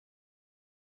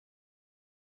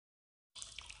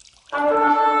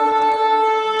Shalom,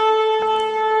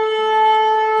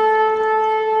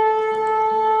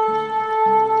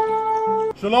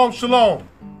 shalom.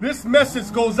 This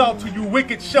message goes out to you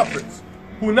wicked shepherds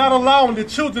who are not allowing the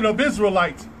children of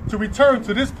Israelites to return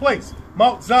to this place,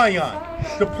 Mount Zion,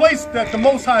 the place that the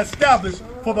Most High established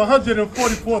for the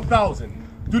 144,000.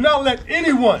 Do not let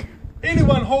anyone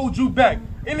hold you back.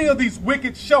 Any of these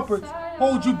wicked shepherds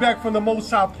hold you back from the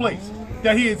Most High place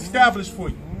that He established for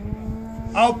you.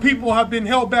 Our people have been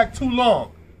held back too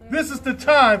long. This is the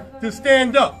time to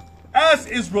stand up as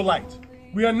Israelites.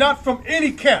 We are not from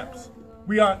any camps.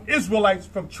 We are Israelites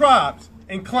from tribes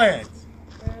and clans.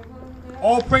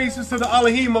 All praises to the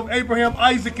Elohim of Abraham,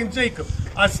 Isaac, and Jacob.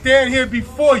 I stand here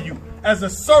before you as a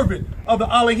servant of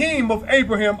the Elohim of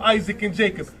Abraham, Isaac, and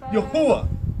Jacob, Yahuwah,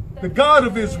 the God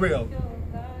of Israel,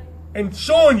 and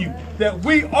showing you that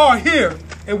we are here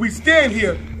and we stand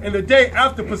here in the day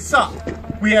after Pesach.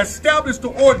 We have established the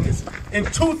ordinance. In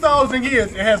 2,000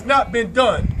 years, it has not been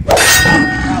done. What's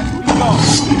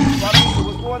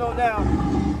going on now?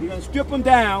 We're going to strip them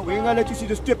down. We ain't going to let you see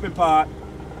the stripping part.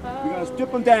 We're going to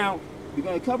strip them down. We're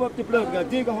going to cover up the blood. We're going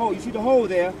to dig a hole. You see the hole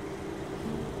there?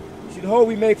 You see the hole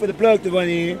we made for the blood to run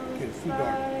in?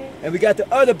 And we got the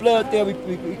other blood there. We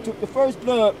took the first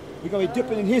blood. We're going to be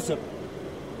dipping in hyssop.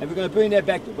 And we're going to bring that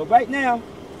back to. But right now,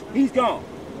 he's gone.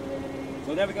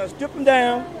 So now we're going to strip him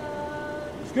down.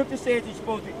 The scripture says you're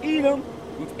supposed to eat him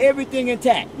with everything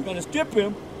intact. We're going to strip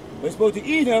him. We're supposed to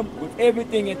eat him with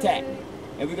everything intact.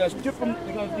 And we're going to strip them,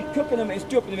 we're going to be cooking them and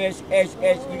stripping them as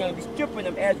we're going to be stripping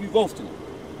them as we roast them.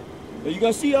 So you're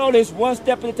going to see all this one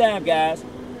step at a time, guys.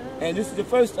 And this is the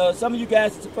first, some of you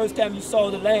guys, it's the first time you saw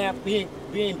the lamb being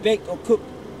baked or cooked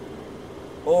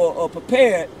or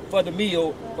prepared for the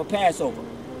meal for Passover.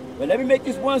 But let me make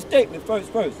this one statement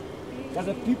first. Because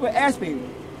if people ask me,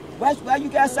 why you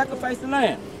guys sacrifice the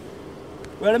lamb?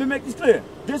 Well, let me make this clear.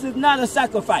 This is not a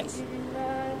sacrifice.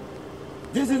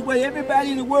 This is what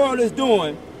everybody in the world is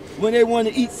doing when they want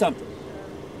to eat something.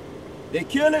 They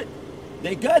kill it,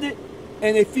 they gut it,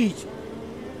 and they feed you.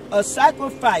 A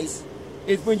sacrifice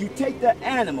is when you take the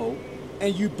animal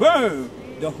and you burn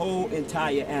the whole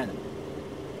entire animal.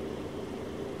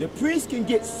 The priest can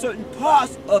get certain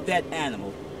parts of that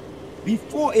animal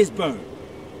before it's burned.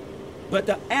 But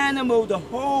the animal, the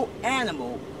whole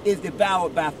animal, is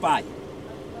devoured by fire.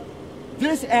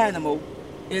 This animal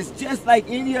is just like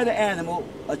any other animal,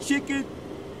 a chicken,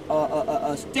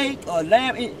 a steak, or a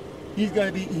lamb. He's going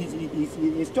to be,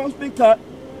 his throat's been cut.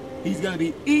 He's going to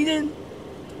be eaten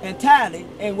entirely,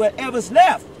 and whatever's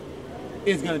left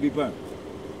is going to be burned.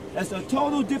 That's a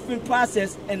total different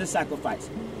process in the sacrifice.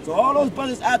 So all those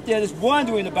brothers out there that's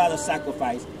wondering about a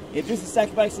sacrifice, if this is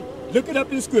sacrifice, look it up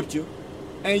in the scripture,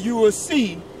 and you will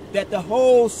see that the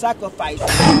whole sacrifice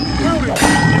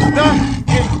is not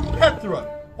in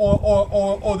Petra.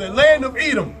 Or the land of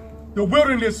Edom. The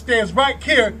wilderness stands right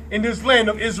here in this land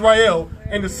of Israel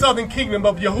and the southern kingdom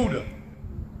of Yehuda.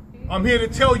 I'm here to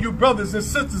tell you, brothers and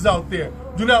sisters out there,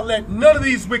 do not let none of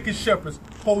these wicked shepherds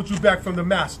hold you back from the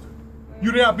master.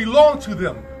 You do not belong to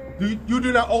them. You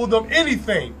do not owe them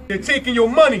anything. They're taking your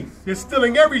money. They're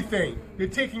stealing everything. They're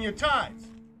taking your tithes.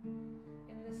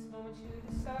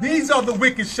 These are the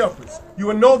wicked shepherds. You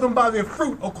will know them by their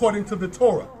fruit according to the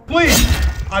Torah. Please,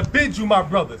 I bid you, my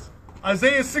brothers.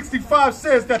 Isaiah 65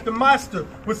 says that the master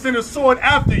will send a sword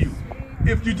after you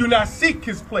if you do not seek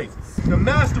his place. The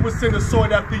master will send a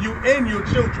sword after you and your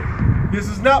children. This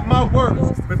is not my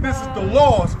words, but this is the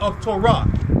laws of Torah.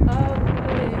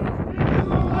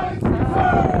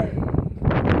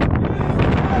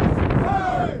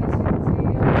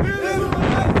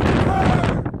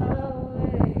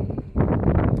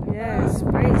 Yes,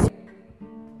 praise.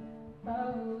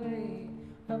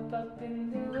 Up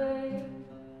in the way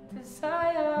to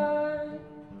Zion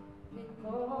we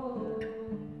go.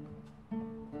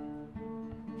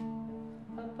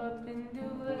 Up in the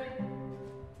way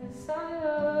to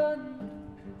Zion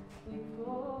we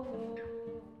go.